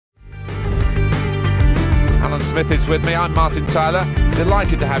Smith is with me. I'm Martin Tyler.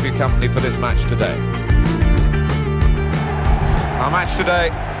 Delighted to have your company for this match today. Our match today,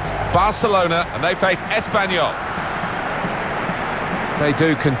 Barcelona, and they face Espanyol. They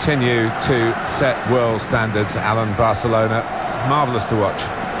do continue to set world standards, Alan. Barcelona, marvellous to watch.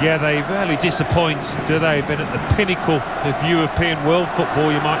 Yeah, they rarely disappoint, do they? Been at the pinnacle of European world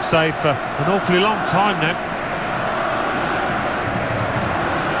football, you might say, for an awfully long time now.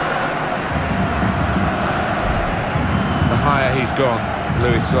 The higher he's gone,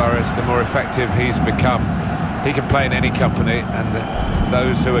 Luis Suarez, the more effective he's become. He can play in any company, and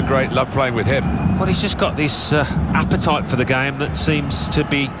those who are great love playing with him. Well, he's just got this appetite for the game that seems to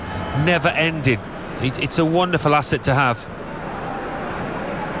be never ending. It's a wonderful asset to have.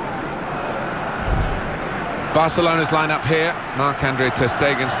 Barcelona's line-up here. Marc-Andre ter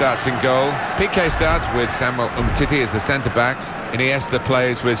Stegen starts in goal. Piqué starts with Samuel Umtiti as the centre-backs. Iniesta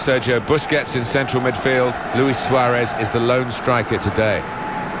plays with Sergio Busquets in central midfield. Luis Suarez is the lone striker today.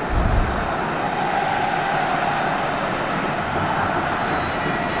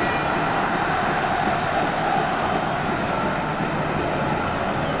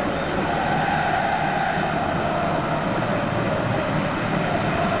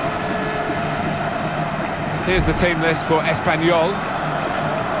 Here's the team list for Espanyol.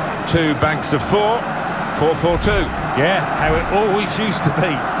 2 banks of 4, 4-4-2. Yeah, how it always used to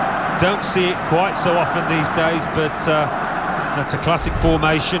be. Don't see it quite so often these days, but that's a classic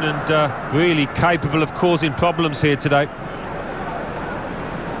formation and really capable of causing problems here today.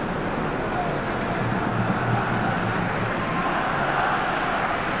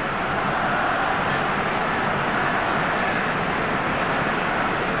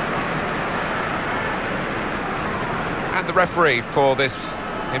 And the referee for this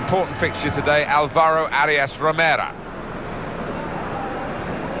important fixture today, Alvaro Arias Romera.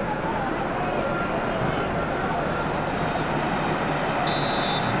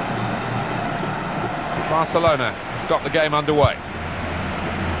 Barcelona got the game underway.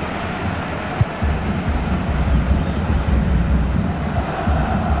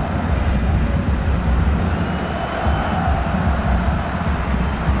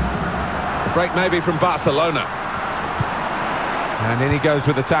 The break maybe from Barcelona. And in he goes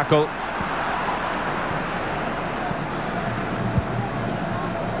with the tackle.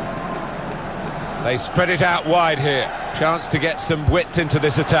 They spread it out wide here. Chance to get some width into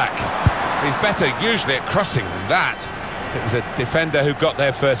this attack. He's better usually at crossing than that. It was a defender who got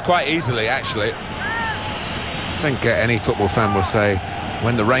there first, quite easily, actually. I think any football fan will say,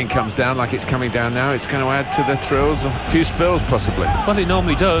 when the rain comes down like it's coming down now, it's going to add to the thrills, a few spills possibly. Well, it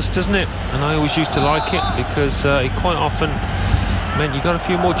normally does, doesn't it? And I always used to like it because it quite often meant you got a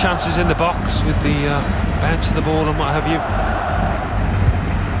few more chances in the box with the bounce of the ball and what have you.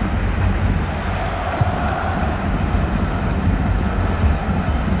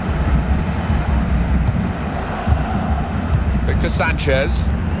 Victor Sanchez.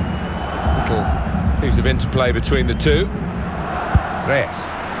 Little piece of interplay between the two. Reyes.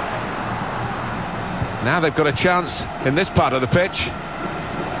 Now they've got a chance in this part of the pitch.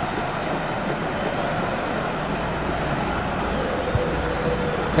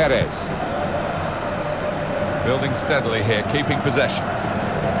 Perez. Building steadily here, keeping possession.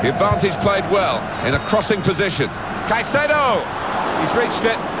 The advantage played well in a crossing position. Caicedo! He's reached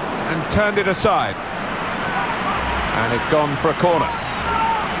it and turned it aside. And it's gone for a corner.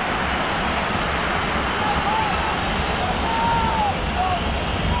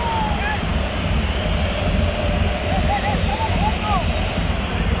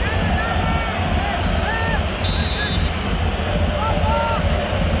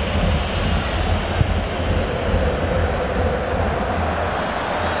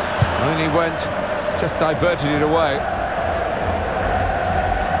 And he went, just diverted it away.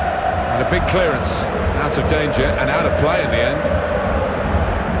 And a big clearance, out of danger and out of play in the end.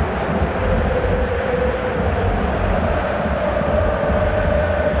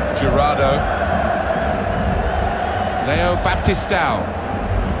 Jurado. Leo Baptistao.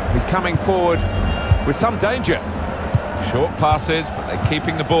 He's coming forward with some danger. Short passes, but they're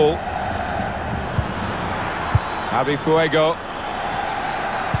keeping the ball. Javi Fuego.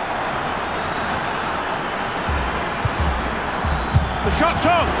 The shot's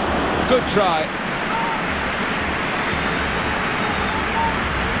on! Good try.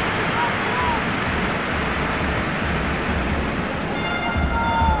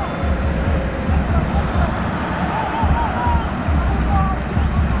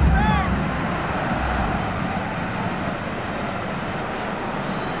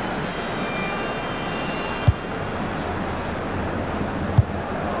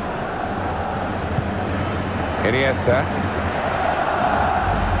 Iniesta.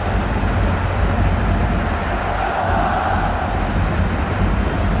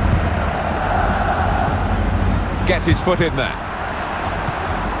 Gets his foot in there.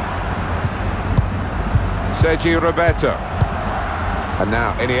 Sergi Roberto. And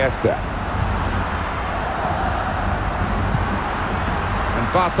now Iniesta.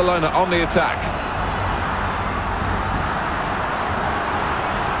 And Barcelona on the attack.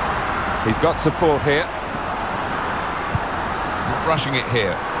 He's got support here. Not rushing it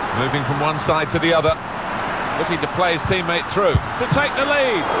here. Moving from one side to the other. Looking to play his teammate through. To take the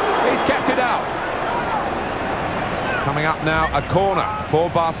lead. He's kept it out. Coming up now, a corner for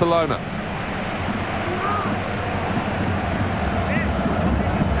Barcelona.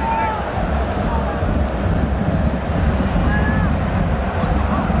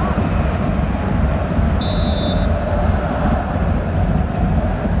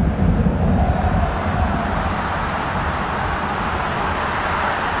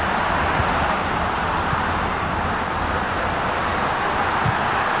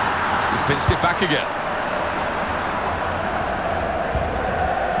 He's pinched it back again.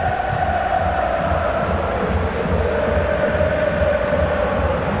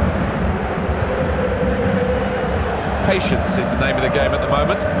 Patience is the name of the game at the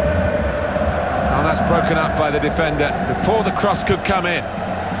moment. And that's broken up by the defender before the cross could come in.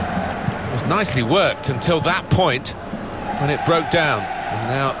 It was nicely worked until that point when it broke down. And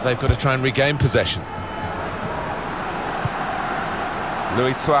now they've got to try and regain possession.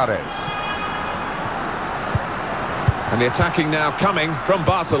 Luis Suarez. And the attacking now coming from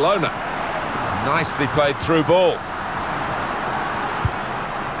Barcelona. Nicely played through ball.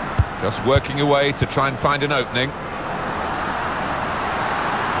 Just working away to try and find an opening.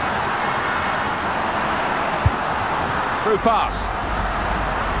 Through pass.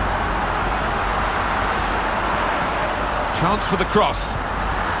 Chance for the cross.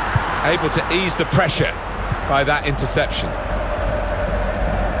 Able to ease the pressure by that interception.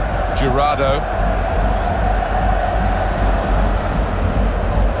 Jurado.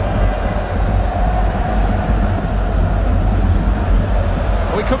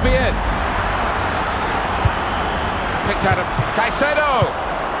 Oh, he could be in. Picked out of Caicedo.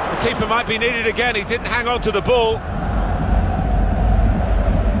 The keeper might be needed again. He didn't hang on to the ball.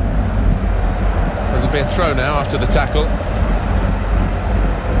 There'll be a throw now after the tackle.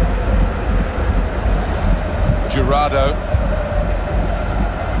 Jurado.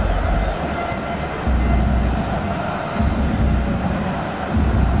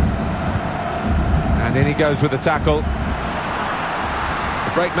 And in he goes with the tackle.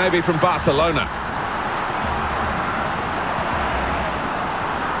 The break maybe from Barcelona.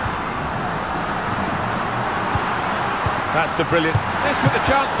 That's the brilliant. This with the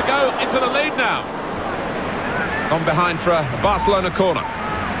chance to go into the lead now. On behind for a Barcelona corner.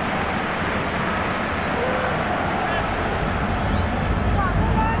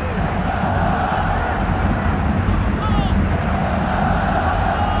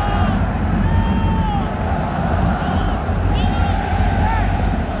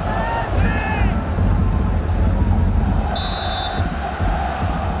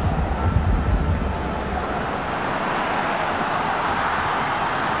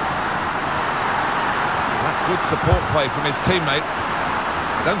 Good support play from his teammates.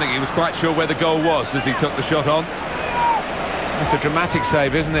 I don't think he was quite sure where the goal was as he took the shot on. That's a dramatic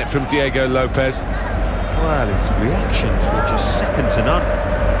save, isn't it, from Diego Lopez? Well, his reactions were just second to none.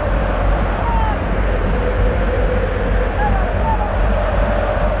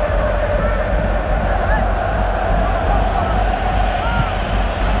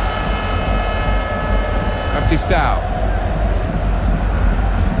 Baptistao.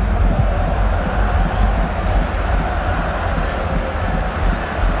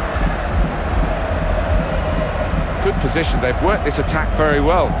 Good position. They've worked this attack very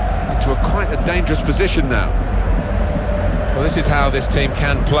well into quite a dangerous position now. Well, this is how this team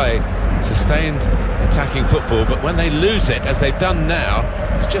can play. Sustained attacking football, but when they lose it, as they've done now,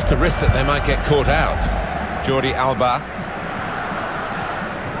 it's just a risk that they might get caught out. Jordi Alba.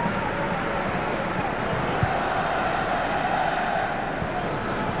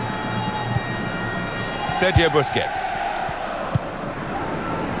 Sergio Busquets.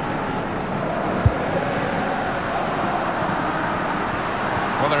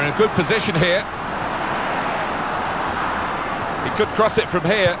 Well, they're in a good position here. He could cross it from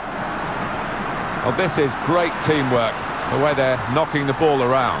here. Well, this is great teamwork, the way they're knocking the ball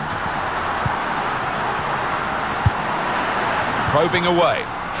around. Probing away,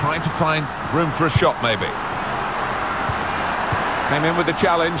 trying to find room for a shot, maybe. Came in with the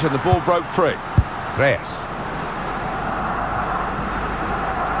challenge and the ball broke free. Reyes.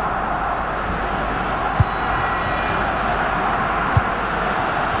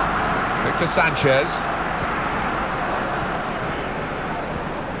 to Sanchez.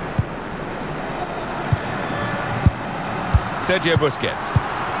 Sergio Busquets.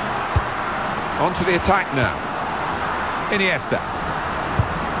 On to the attack now. Iniesta.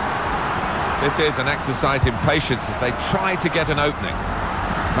 This is an exercise in patience as they try to get an opening.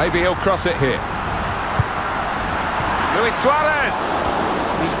 Maybe he'll cross it here. Luis Suarez!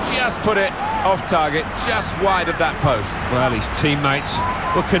 He's just put it off target, just wide of that post. Well, his teammates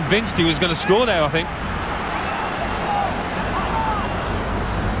were convinced he was going to score there, I think.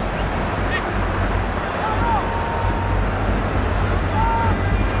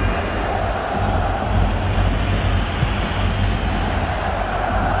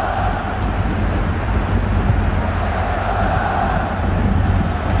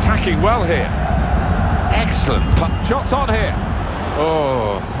 Attacking well here. Excellent shots on here.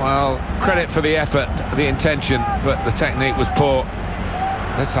 Oh, well, credit for the effort, the intention, but the technique was poor.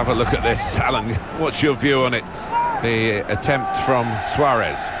 Let's have a look at this. Alan, what's your view on it? The attempt from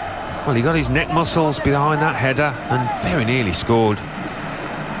Suarez. Well, he got his neck muscles behind that header and very nearly scored.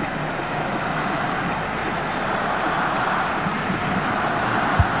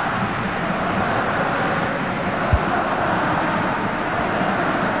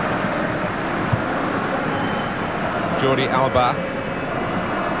 Jordi Alba.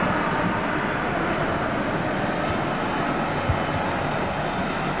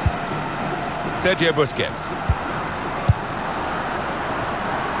 Sergio Busquets.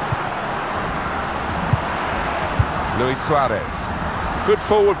 Luis Suarez. Good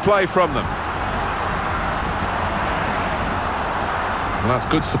forward play from them. And that's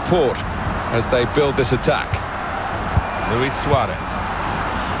good support as they build this attack. Luis Suarez.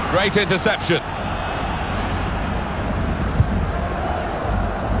 Great interception.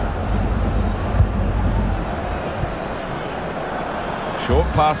 Short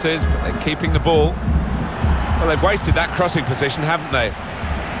passes, but they're keeping the ball. Well, they've wasted that crossing position, haven't they?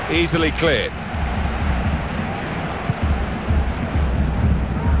 Easily cleared.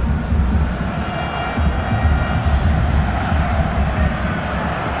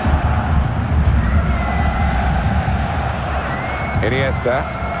 Iniesta.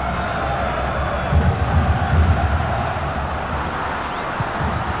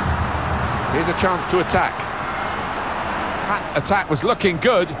 Here's a chance to attack. That attack was looking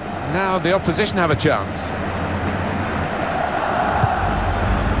good. Now the opposition have a chance.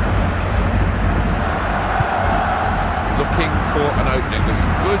 Looking for an opening with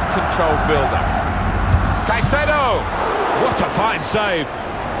some good controlled build-up. Caicedo! What a fine save!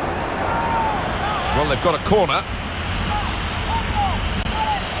 Well, they've got a corner.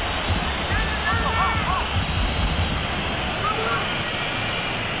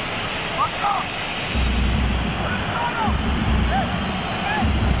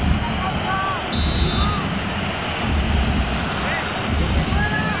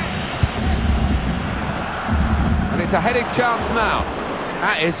 It's a heading chance now.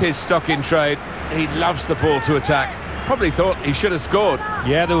 That is his stock in trade. He loves the ball to attack. Probably thought he should have scored.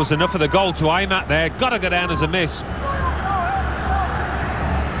 Yeah, there was enough of the goal to aim at there. Got to go down as a miss.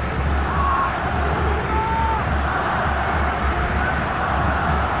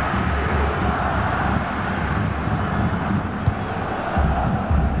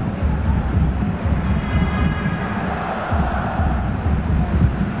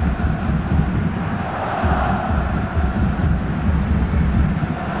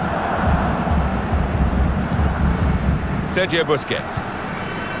 Sergio Busquets.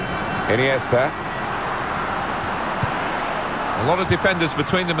 Iniesta. A lot of defenders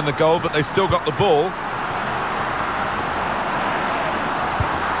between them and the goal, but they still got the ball.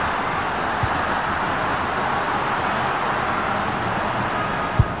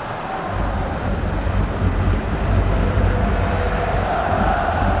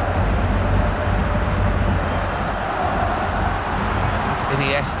 It's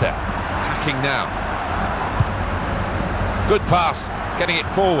Iniesta attacking now. Good pass, getting it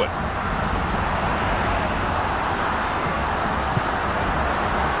forward.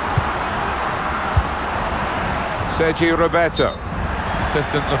 Sergio Roberto.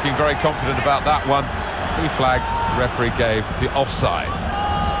 Assistant looking very confident about that one. He flagged, the referee gave the offside.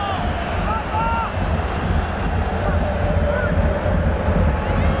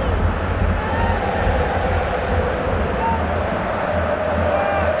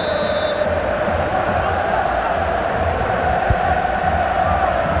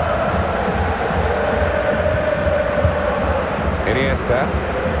 Iniesta.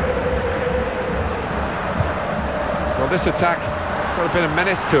 Well, this attack has got a bit of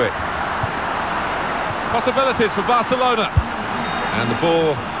menace to it. Possibilities for Barcelona. And the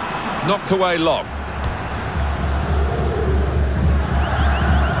ball Knocked away long.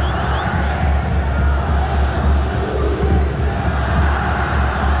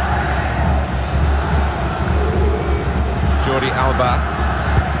 Jordi Alba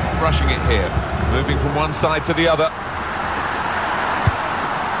rushing it here, moving from one side to the other.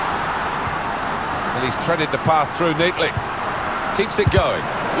 Well, he's threaded the pass through neatly. Keeps it going.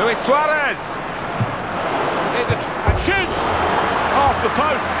 Luis Suarez! And shoots! Off the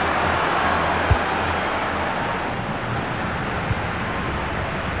post!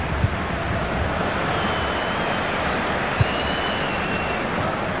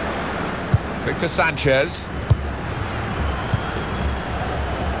 Victor Sanchez.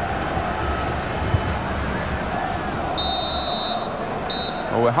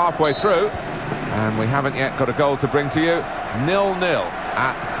 Well, we're halfway through, and we haven't yet got a goal to bring to you. 0-0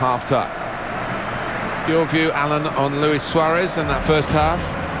 at half-time. Your view, Alan, on Luis Suarez in that first half?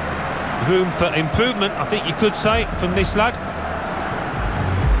 Room for improvement, I think you could say, from this lad.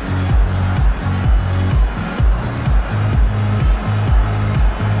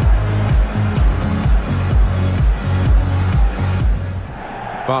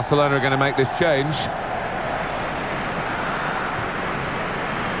 Barcelona are going to make this change.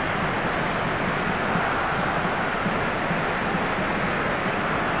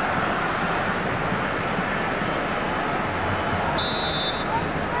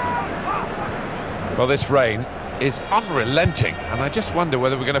 Well, this rain is unrelenting, and I just wonder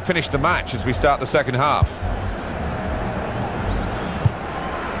whether we're going to finish the match as we start the second half.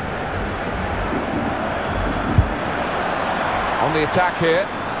 On the attack here.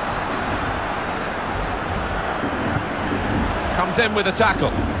 Comes in with a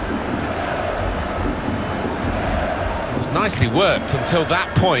tackle. It was nicely worked until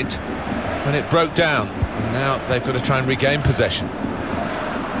that point when it broke down. And now they've got to try and regain possession.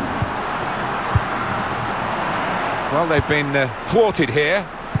 Well, they've been thwarted here.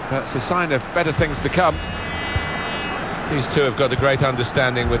 That's a sign of better things to come. These two have got a great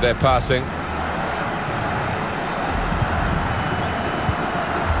understanding with their passing.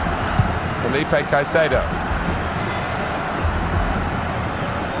 Felipe Caicedo.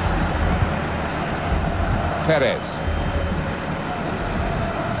 Perez.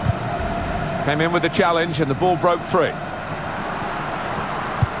 Came in with the challenge and the ball broke free.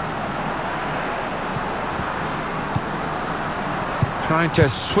 Trying to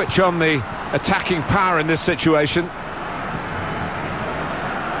switch on the attacking power in this situation.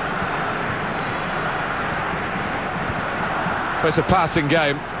 It's a passing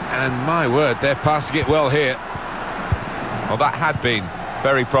game, and my word, they're passing it well here. Well, that had been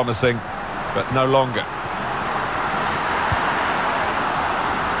very promising, but no longer.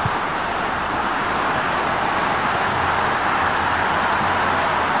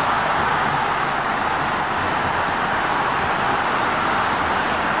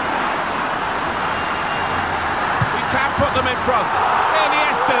 Put them in front.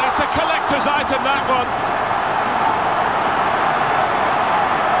 Iniesta, that's a collector's item, that one.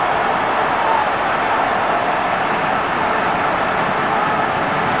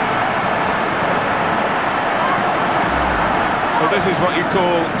 Well, this is what you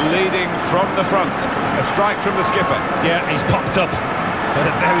call leading from the front. A strike from the skipper. Yeah, he's popped up at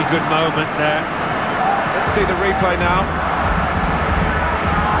a very good moment there. Let's see the replay now.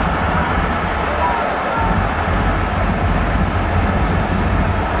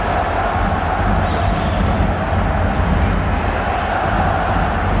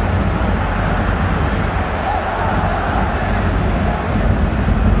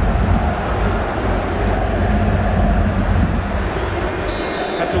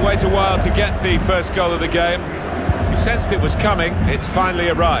 Wait a while to get the first goal of the game. You sensed it was coming. It's finally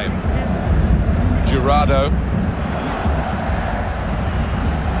arrived. Jurado.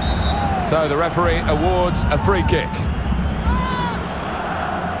 So the referee awards a free kick.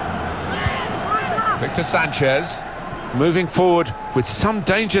 Victor Sanchez moving forward with some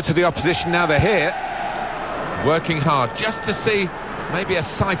danger to the opposition. Now they're here, working hard just to see maybe a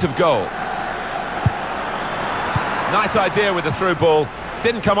sight of goal. Nice idea with the through ball.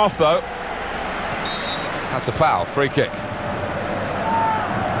 Didn't come off, though. That's a foul, free kick.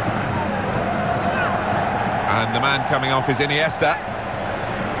 And the man coming off is Iniesta.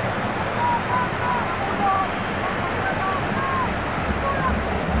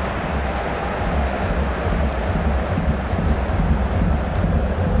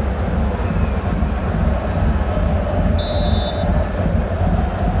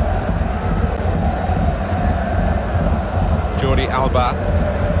 Jordi Alba.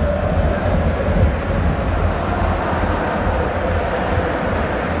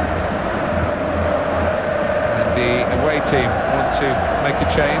 team want to make a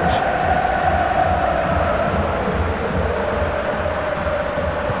change.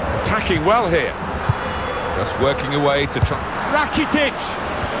 Attacking well here. Just working away to try... Rakitic!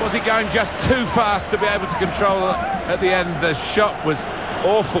 Was he going just too fast to be able to control it at the end? The shot was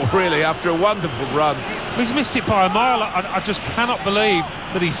awful, really, after a wonderful run. He's missed it by a mile. I just cannot believe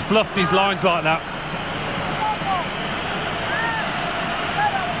that he's fluffed his lines like that.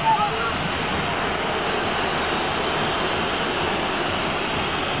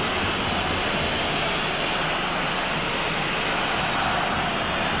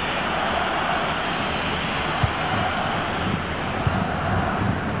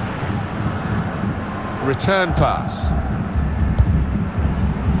 Return pass.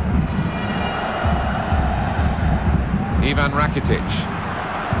 Ivan Rakitic.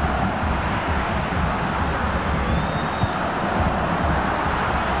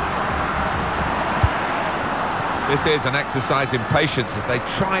 This is an exercise in patience as they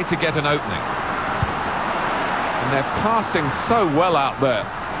try to get an opening. And they're passing so well out there.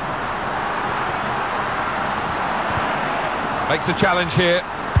 Makes a challenge here.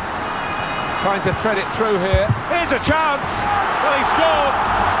 Trying to thread it through here. Here's a chance! Well, he scored!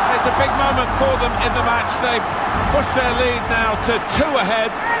 It's a big moment for them in the match. They've pushed their lead now to 2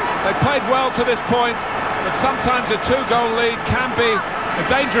 ahead. They've played well to this point, but sometimes a 2-goal lead can be a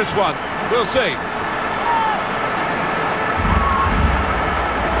dangerous one. We'll see.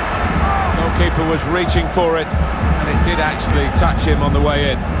 Goalkeeper was reaching for it, and it did actually touch him on the way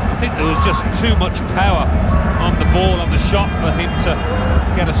in. I think there was just too much power on the ball, on the shot, for him to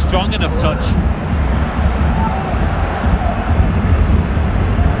get a strong enough touch.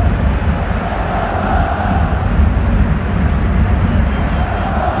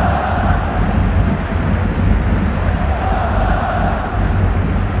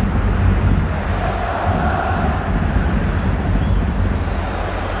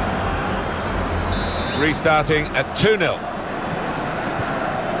 Restarting at 2-0.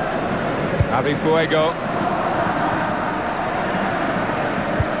 Javi Fuego.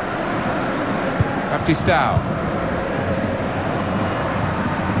 Baptistao.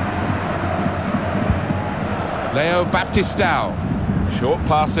 Leo Baptistao. Short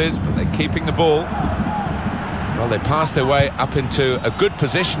passes, but they're keeping the ball. Well, they passed their way up into a good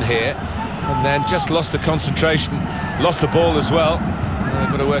position here, and then just lost the concentration, lost the ball as well. They've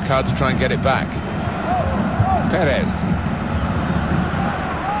got to work hard to try and get it back. Perez.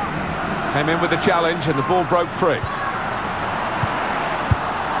 Came in with a challenge, and the ball broke free.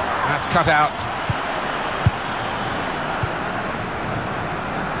 That's cut out.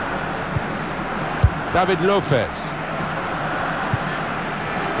 David Lopez.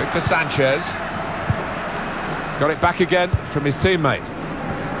 Victor Sanchez. He's got it back again from his teammate.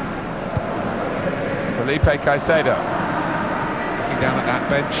 Felipe Caicedo. Looking down at that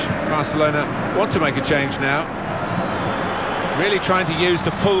bench. Barcelona want to make a change now. Really trying to use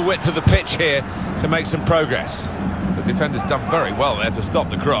the full width of the pitch here to make some progress. The defender's done very well there to stop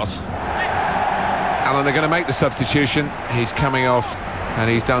the cross. Alan, they're going to make the substitution. He's coming off, and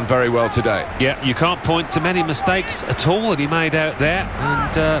he's done very well today. Yeah, you can't point to many mistakes at all that he made out there,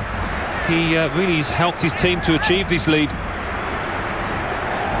 and he really has helped his team to achieve this lead.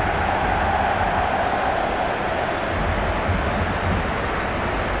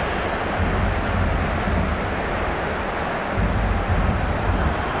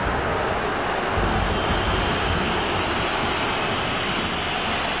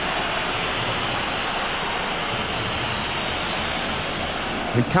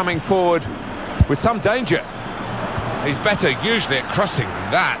 He's coming forward with some danger. He's better usually at crossing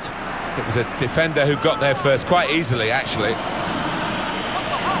than that. It was a defender who got there first, quite easily actually.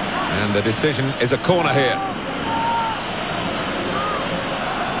 And the decision is a corner here.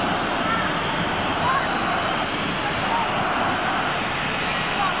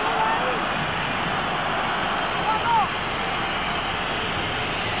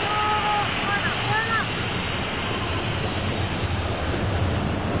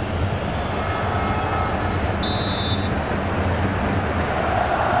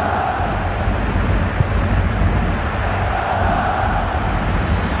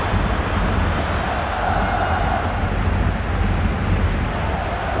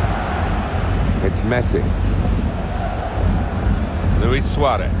 It's Messi. Luis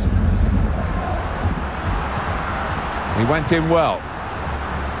Suarez. He went in well.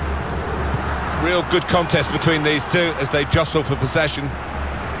 Real good contest between these two as they jostle for possession.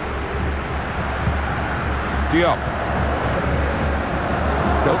 Diop.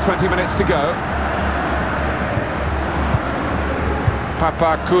 Still 20 minutes to go.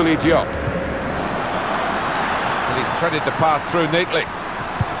 Papa Kouli Diop. He's threaded the pass through neatly.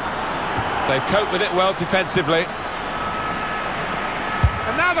 They've coped with it well defensively.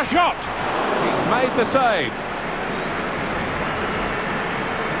 And now the shot! He's made the save.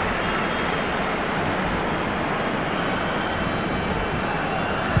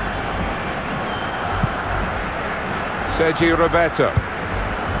 Sergio Roberto.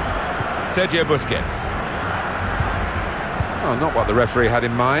 Sergio Busquets. Oh, not what the referee had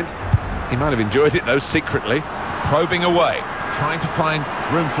in mind. He might have enjoyed it, though, secretly. Probing away, trying to find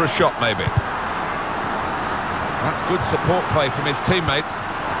room for a shot, maybe. That's good support play from his teammates.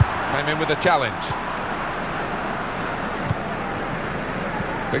 Came in with a challenge.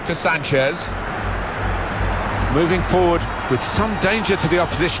 Victor Sanchez. Moving forward with some danger to the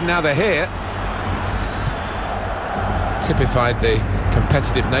opposition now they're here. Typified the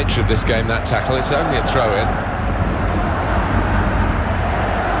competitive nature of this game, that tackle. It's only a throw-in.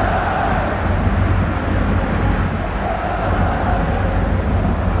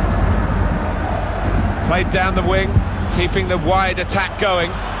 Played down the wing, keeping the wide attack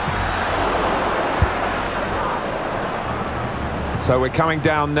going. So we're coming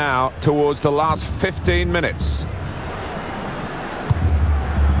down now towards the last 15 minutes.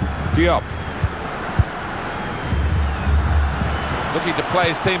 Diop. Looking to play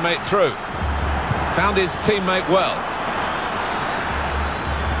his teammate through. Found his teammate well.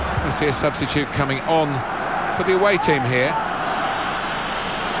 We see a substitute coming on for the away team here.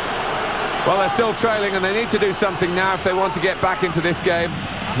 Well, they're still trailing and they need to do something now if they want to get back into this game.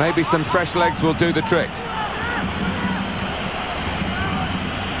 Maybe some fresh legs will do the trick.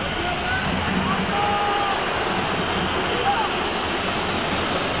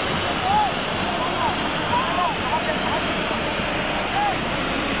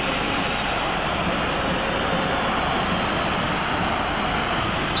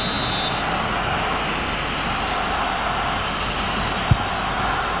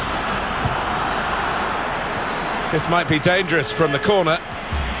 This might be dangerous from the corner.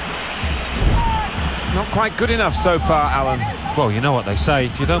 Not quite good enough so far, Alan. Well, you know what they say,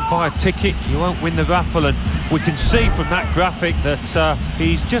 if you don't buy a ticket, you won't win the raffle, and we can see from that graphic that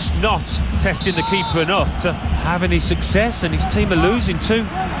he's just not testing the keeper enough to have any success, and his team are losing too.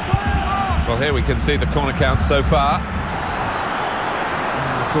 Well, here we can see the corner count so far.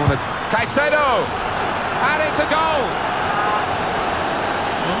 The corner. Caicedo! And it's a goal!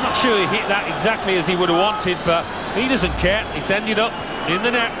 I'm not sure he hit that exactly as he would have wanted, but he doesn't care. It's ended up in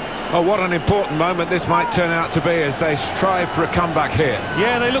the net. Oh, what an important moment this might turn out to be as they strive for a comeback here.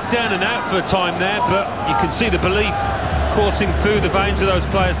 Yeah, they look down and out for a time there, but you can see the belief coursing through the veins of those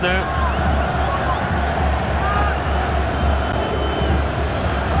players now.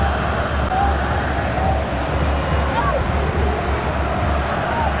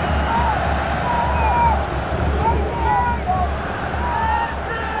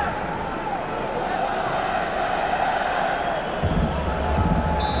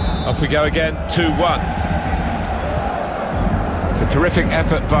 Off we go again, 2-1. It's a terrific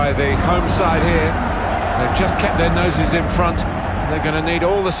effort by the home side here. They've just kept their noses in front. They're going to need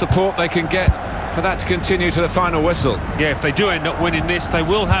all the support they can get for that to continue to the final whistle. Yeah, if they do end up winning this, they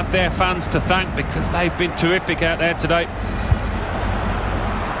will have their fans to thank because they've been terrific out there today.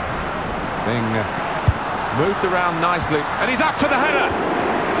 Being moved around nicely. And he's up for the header.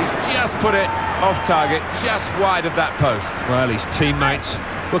 He's just put it off target, just wide of that post. Well, his teammates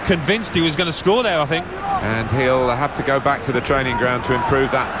were convinced he was going to score there, I think. And he'll have to go back to the training ground to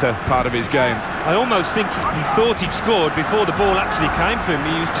improve that part of his game. I almost think he thought he'd scored before the ball actually came for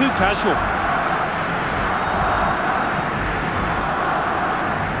him. He was too casual.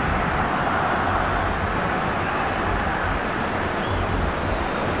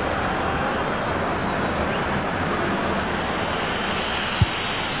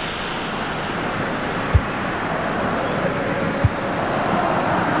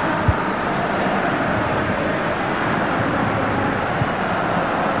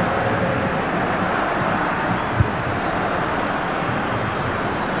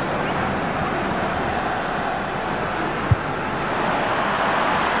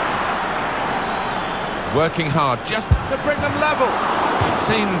 Working hard just to bring them level. It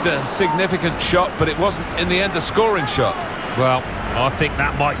seemed a significant shot, but it wasn't in the end a scoring shot. Well, I think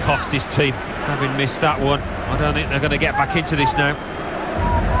that might cost his team, having missed that one. I don't think they're going to get back into this now.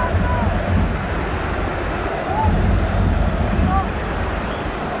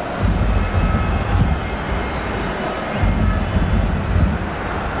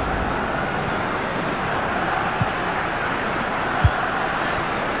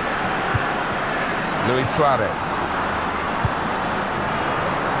 Luis Suarez.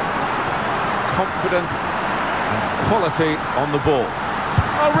 Confident and quality on the ball.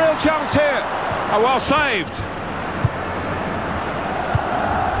 A real chance here. Oh, well saved.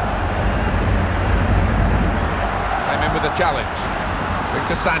 Came in with a challenge.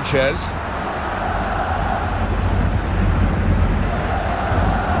 Victor Sanchez.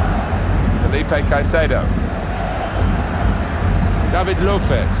 Felipe Caicedo. David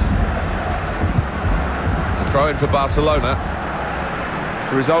Lopez. It's a throw-in for Barcelona.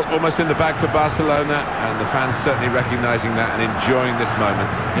 The result almost in the bag for Barcelona, and the fans certainly recognising that and enjoying this moment.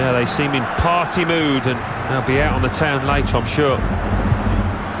 Yeah, they seem in party mood, and they'll be out on the town later, I'm sure.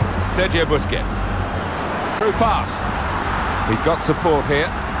 Sergio Busquets. Through pass. He's got support here.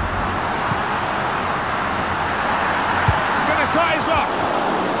 Going to try his luck.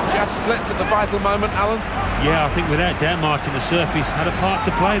 Just slipped at the vital moment, Alan. Yeah, I think without doubt, Martin, the surface had a part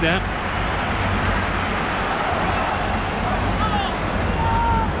to play there.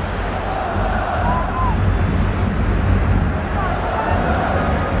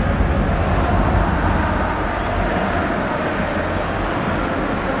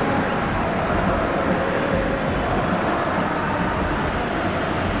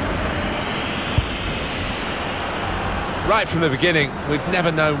 Right from the beginning, we've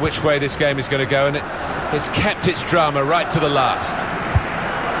never known which way this game is going to go, and it's kept its drama right to the last.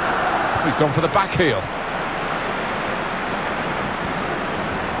 He's gone for the back heel.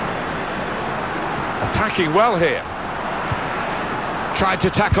 Attacking well here. Tried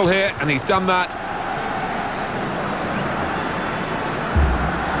to tackle here, and he's done that.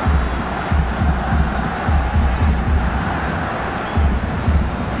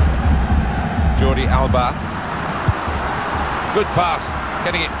 Jordi Alba. Good pass,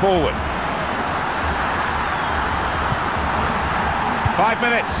 getting it forward. 5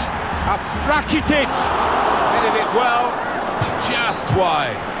 minutes. Up, Rakitic. Headed it well, just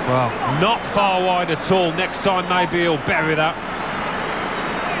wide. Well, not far wide at all. Next time maybe he'll bury that.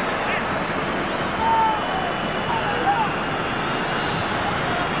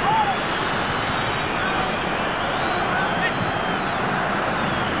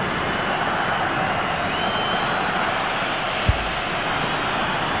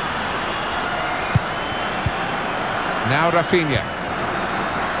 Now Rafinha.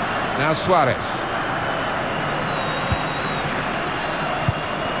 Now Suarez.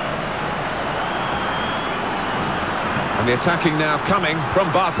 And the attacking now coming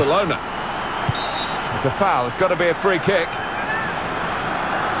from Barcelona. It's a foul, it's got to be a free kick.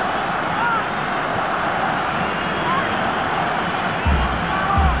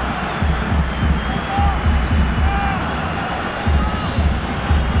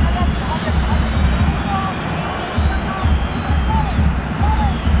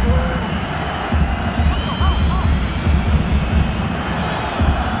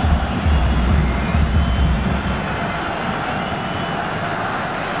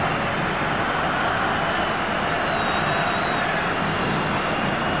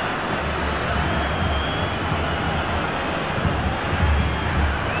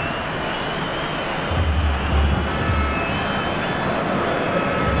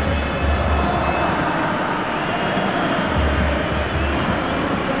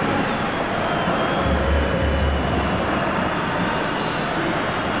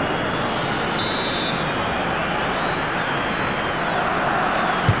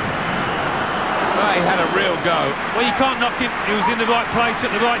 He had a real go. Well, you can't knock him. He was in the right place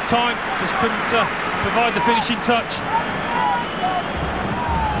at the right time. Just couldn't provide the finishing touch.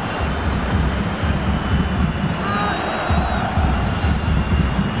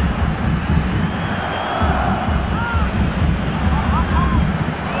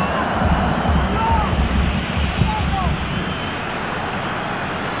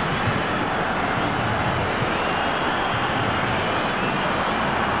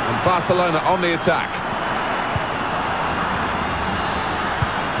 Barcelona on the attack.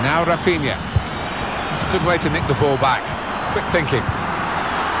 Now Rafinha. It's a good way to nick the ball back. Quick thinking.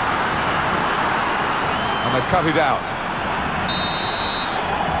 And they've cut it out.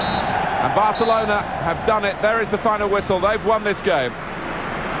 And Barcelona have done it. There is the final whistle. They've won this game.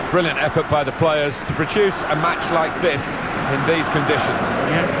 Brilliant effort by the players to produce a match like this in these conditions.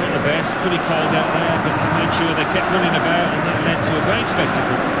 Yeah, not the best. Pretty cold out there, but made sure they kept running about, and that led to a great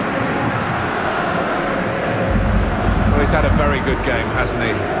spectacle. Well, he's had a very good game, hasn't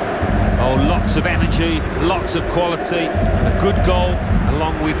he? Oh, lots of energy, lots of quality, and a good goal,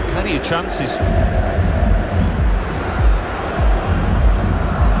 along with plenty of chances.